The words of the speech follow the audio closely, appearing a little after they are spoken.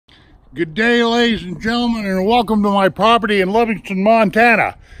Good day, ladies and gentlemen, and welcome to my property in Livingston,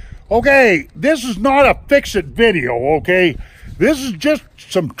 Montana. Okay, this is not a fix-it video, okay? This is just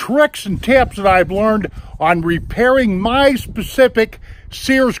some tricks and tips that I've learned on repairing my specific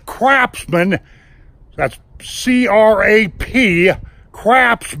Sears CRAPSMAN, that's C-R-A-P,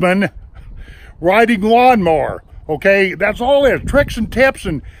 CRAPSMAN, riding lawnmower, okay? That's all it is, tricks and tips,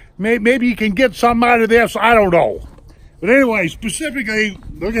 and maybe you can get something out of this, I don't know. But anyway, specifically,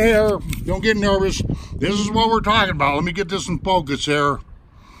 look here, don't get nervous. This is what we're talking about. Let me get this in focus here.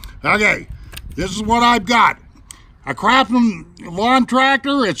 Okay, this is what I've got. A Craftsman lawn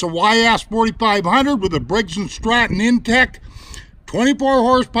tractor. It's a YS4500 with a Briggs & Stratton Intec, 24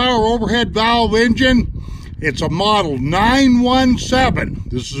 horsepower overhead valve engine. It's a model 917.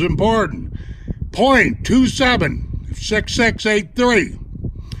 This is important. 0.276683.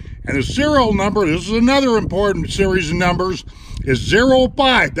 And the serial number, this is another important series of numbers, is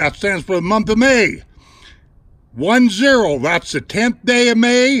 05. That stands for the month of May. 10, that's the 10th day of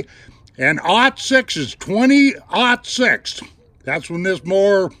May. And 06 is 2006. That's when this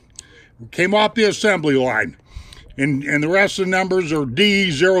mower came off the assembly line. And the rest of the numbers are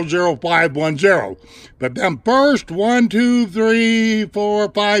D00510. But them first 1, 2, 3, 4,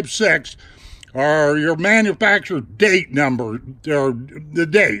 5, 6 are your manufacturer date number, or the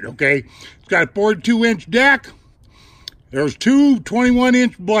date, okay? It's got a 42-inch deck. There's two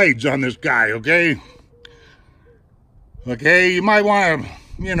 21-inch blades on this guy, okay? Okay, you might want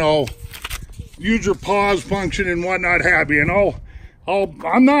to, use your pause function and whatnot have you,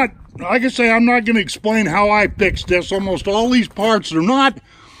 I'm not, like I say, I'm not going to explain how I fixed this. Almost all these parts are not,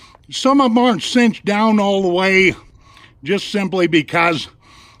 some of them aren't cinched down all the way, just simply because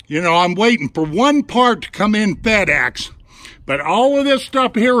I'm waiting for one part to come in FedEx, but all of this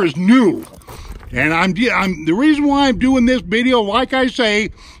stuff here is new. And the reason why I'm doing this video, like I say,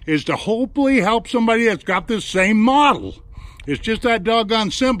 is to hopefully help somebody that's got this same model. It's just that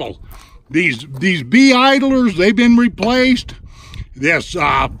doggone simple. These B idlers, they've been replaced. This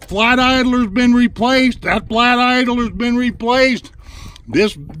flat idler's been replaced. That flat idler's been replaced.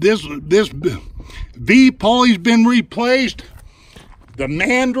 This V pulley's been replaced. The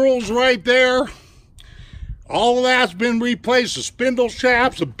mandrels right there, all of that's been replaced. The spindle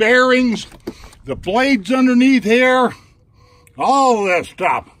shafts, the bearings, the blades underneath here, all of that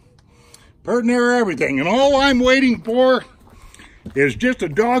stuff. Pretty near everything. And all I'm waiting for is just a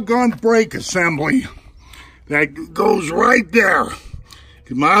doggone brake assembly that goes right there.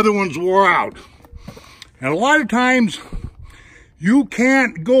 Because my other ones wore out. And a lot of times, you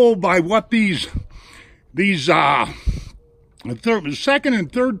can't go by what these second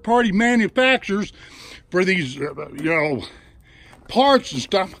and third party manufacturers for these, parts and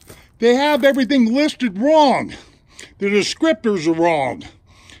stuff, they have everything listed wrong. The descriptors are wrong.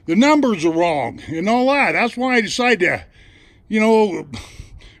 The numbers are wrong and all that. That's why I decided to,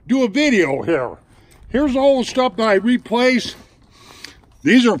 do a video here. Here's all the stuff that I replaced.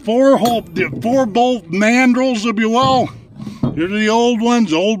 These are 4-bolt mandrels, if you will. Here's the old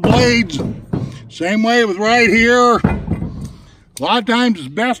ones, old blades. Same way with right here. A lot of times it's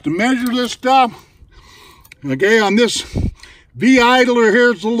best to measure this stuff. Okay, on this V idler here,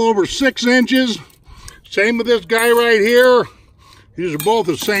 it's a little over 6 inches. Same with this guy right here. These are both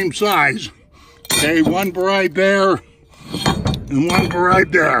the same size. Okay, one for right there and one for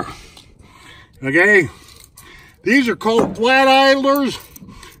right there. Okay, these are called flat idlers.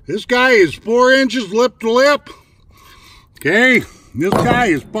 This guy is 4 inches lip to lip. Okay, this guy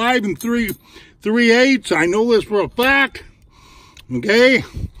is 5 3/8. I know this for a fact. Okay,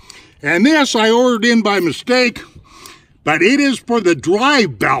 and this I ordered in by mistake, but it is for the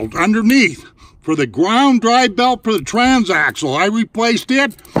drive belt underneath, for the ground drive belt for the transaxle. I replaced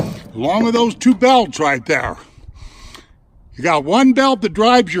it along with those two belts right there. You got one belt that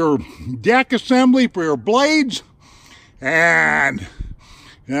drives your deck assembly for your blades, and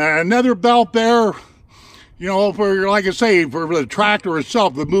another belt there, for, like I say, for the tractor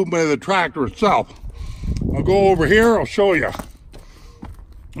itself, the movement of the tractor itself. I'll go over here, I'll show you.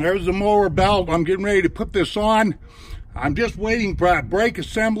 There's the mower belt. I'm getting ready to put this on. I'm just waiting for a brake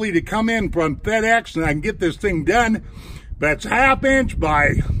assembly to come in from FedEx and I can get this thing done. But it's 1/2 inch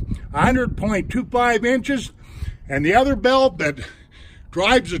by 100.25 inches. And the other belt that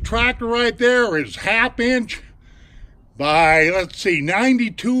drives the tractor right there is 1/2 inch by,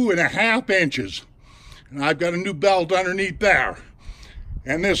 92.5 inches. And I've got a new belt underneath there.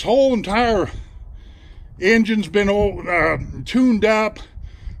 And this whole entire engine's been tuned up.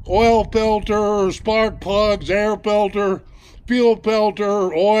 Oil filter, spark plugs, air filter, fuel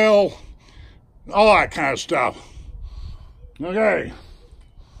filter, oil, all that kind of stuff. Okay.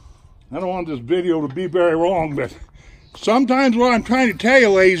 I don't want this video to be very long, but sometimes what I'm trying to tell you,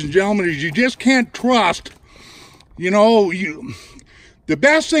 ladies and gentlemen, is you just can't trust. You know, the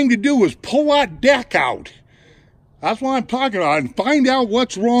best thing to do is pull that deck out. That's what I'm talking about, and find out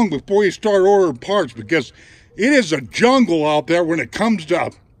what's wrong before you start ordering parts, because it is a jungle out there when it comes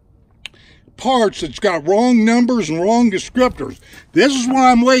to parts that's got wrong numbers and wrong descriptors. This is what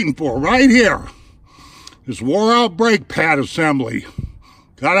I'm waiting for right here. This wore out brake pad assembly.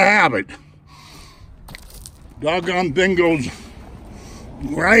 Gotta have it. Doggone thing goes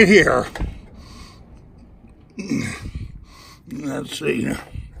right here. Let's see.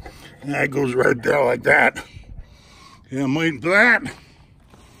 That goes right there like that. Yeah, I'm waiting for that.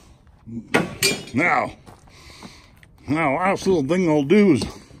 Now, last little thing I'll do is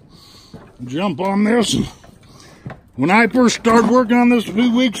jump on this. When I first started working on this a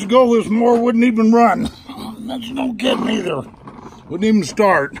few weeks ago, this mower wouldn't even run. That's no kidding either. Wouldn't even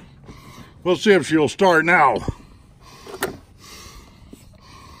start. We'll see if she'll start now.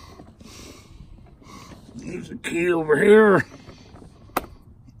 There's a key over here.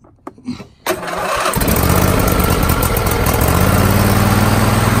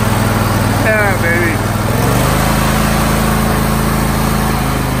 Yeah, baby.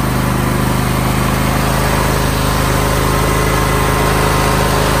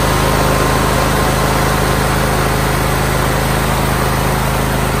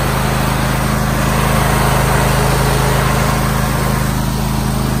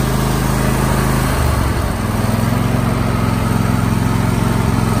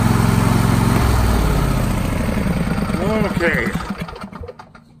 Okay.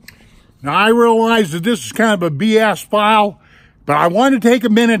 Now I realize that this is kind of a BS file, but I want to take a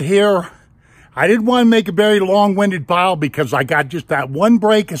minute here. I didn't want to make a very long-winded file because I got just that one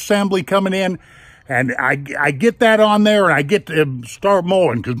brake assembly coming in, and I get that on there and I get to start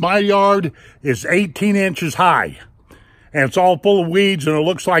mowing because my yard is 18 inches high and it's all full of weeds and it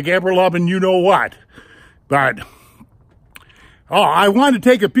looks like ever-loving you-know-what. But I wanted to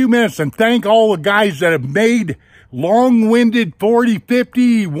take a few minutes and thank all the guys that have made long-winded 40,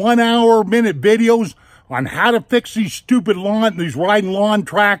 50, 1 hour minute videos on how to fix these stupid these riding lawn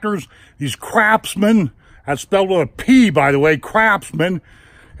tractors, these Craftsman. That's spelled with a P, by the way, Craftsman,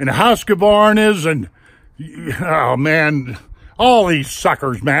 and Husqvarnas, and oh man, all these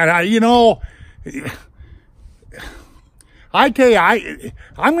suckers, man. I tell you,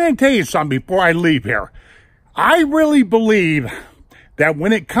 I'm going to tell you something before I leave here. I really believe that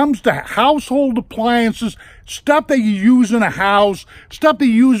when it comes to household appliances, stuff that you use in a house, stuff that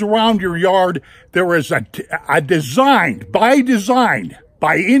you use around your yard, there is a design,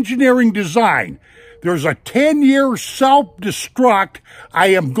 by engineering design, there's a 10-year self-destruct. I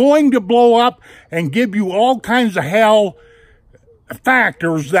am going to blow up and give you all kinds of hell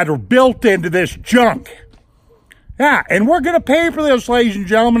factors that are built into this junk. Yeah, and we're going to pay for this, ladies and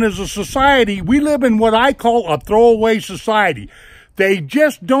gentlemen, as a society. We live in what I call a throwaway society. They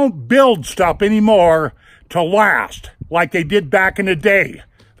just don't build stuff anymore to last like they did back in the day.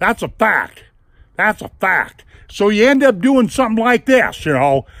 That's a fact. That's a fact. So you end up doing something like this, you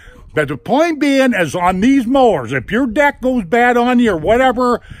know. But the point being is on these mowers, if your deck goes bad on you or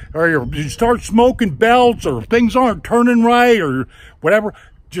whatever, or you start smoking belts or things aren't turning right or whatever,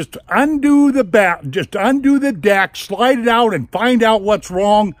 just undo the deck, slide it out and find out what's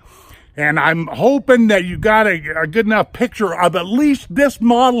wrong. And I'm hoping that you got a good enough picture of at least this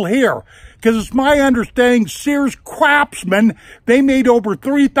model here. Because it's my understanding Sears CRAPSMAN, they made over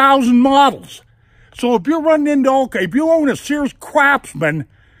 3,000 models. So if you're running into, if you own a Sears CRAPSMAN,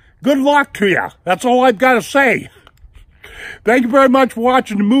 good luck to you. That's all I've got to say. Thank you very much for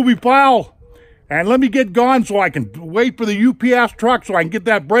watching the movie file. And let me get gone so I can wait for the UPS truck so I can get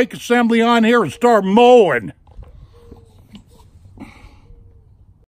that brake assembly on here and start mowing.